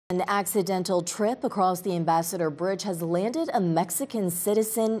An accidental trip across the Ambassador Bridge has landed a Mexican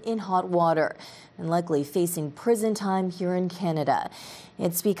citizen in hot water and likely facing prison time here in Canada.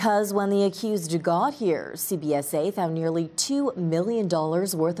 It's because when the accused got here, CBSA found nearly $2 million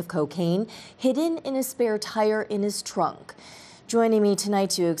worth of cocaine hidden in a spare tire in his trunk. Joining me tonight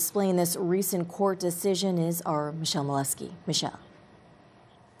to explain this recent court decision is our Michelle Molesky. Michelle.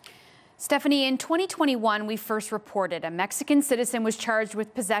 Stephanie, in 2021, we first reported a Mexican citizen was charged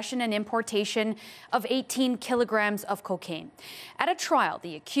with possession and importation of 18 kilograms of cocaine. At a trial,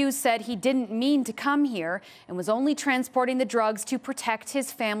 the accused said he didn't mean to come here and was only transporting the drugs to protect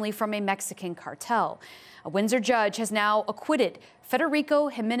his family from a Mexican cartel. A Windsor judge has now acquitted Federico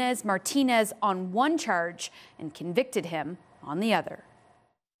Jimenez Martinez on one charge and convicted him on the other.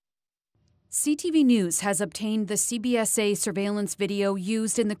 CTV News has obtained the CBSA surveillance video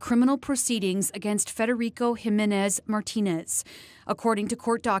used in the criminal proceedings against Federico Jimenez Martinez. According to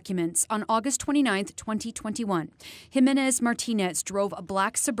court documents, on August 29, 2021, Jimenez Martinez drove a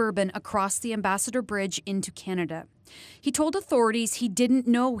black Suburban across the Ambassador Bridge into Canada. He told authorities he didn't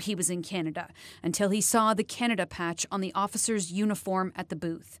know he was in Canada until he saw the Canada patch on the officer's uniform at the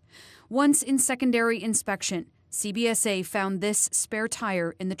booth. Once in secondary inspection, CBSA found this spare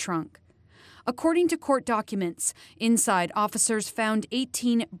tire in the trunk. According to court documents, inside officers found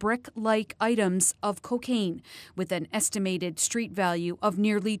 18 brick-like items of cocaine with an estimated street value of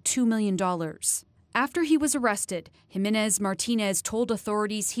nearly $2 million. After he was arrested, Jimenez Martinez told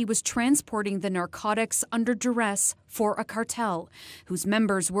authorities he was transporting the narcotics under duress for a cartel, whose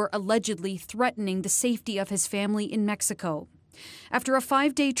members were allegedly threatening the safety of his family in Mexico. After a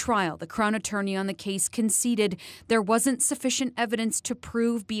 5-day trial, the Crown Attorney on the case conceded there wasn't sufficient evidence to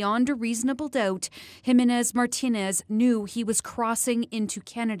prove beyond a reasonable doubt Jimenez Martinez knew he was crossing into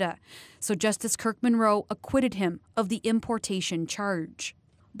Canada. So Justice Kirk Monroe acquitted him of the importation charge.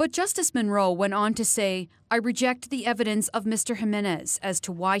 But Justice Monroe went on to say, "I reject the evidence of Mr. Jimenez as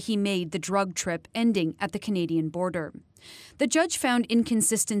to why he made the drug trip ending at the Canadian border." The judge found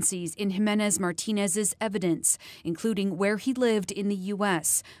inconsistencies in Jimenez Martinez's evidence, including where he lived in the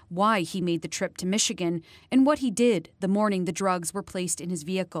U.S., why he made the trip to Michigan, and what he did the morning the drugs were placed in his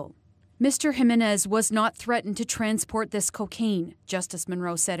vehicle. Mr. Jimenez was not threatened to transport this cocaine, Justice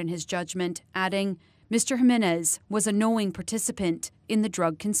Monroe said in his judgment, adding, Mr. Jimenez was a knowing participant in the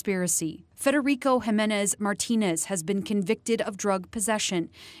drug conspiracy. Federico Jimenez Martinez has been convicted of drug possession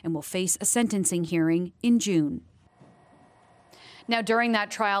and will face a sentencing hearing in June. Now, during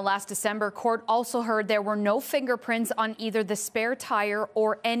that trial last December, court also heard there were no fingerprints on either the spare tire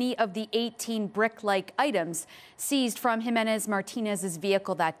or any of the 18 brick-like items seized from Jimenez Martinez's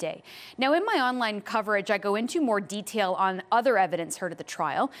vehicle that day. Now, in my online coverage, I go into more detail on other evidence heard at the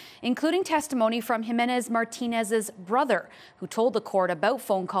trial, including testimony from Jimenez Martinez's brother, who told the court about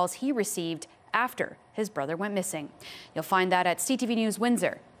phone calls he received after his brother went missing. You'll find that at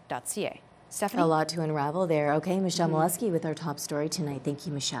ctvnewswindsor.ca. Stephanie? A lot to unravel there. Okay, Michelle Molesky with our top story tonight. Thank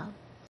you, Michelle.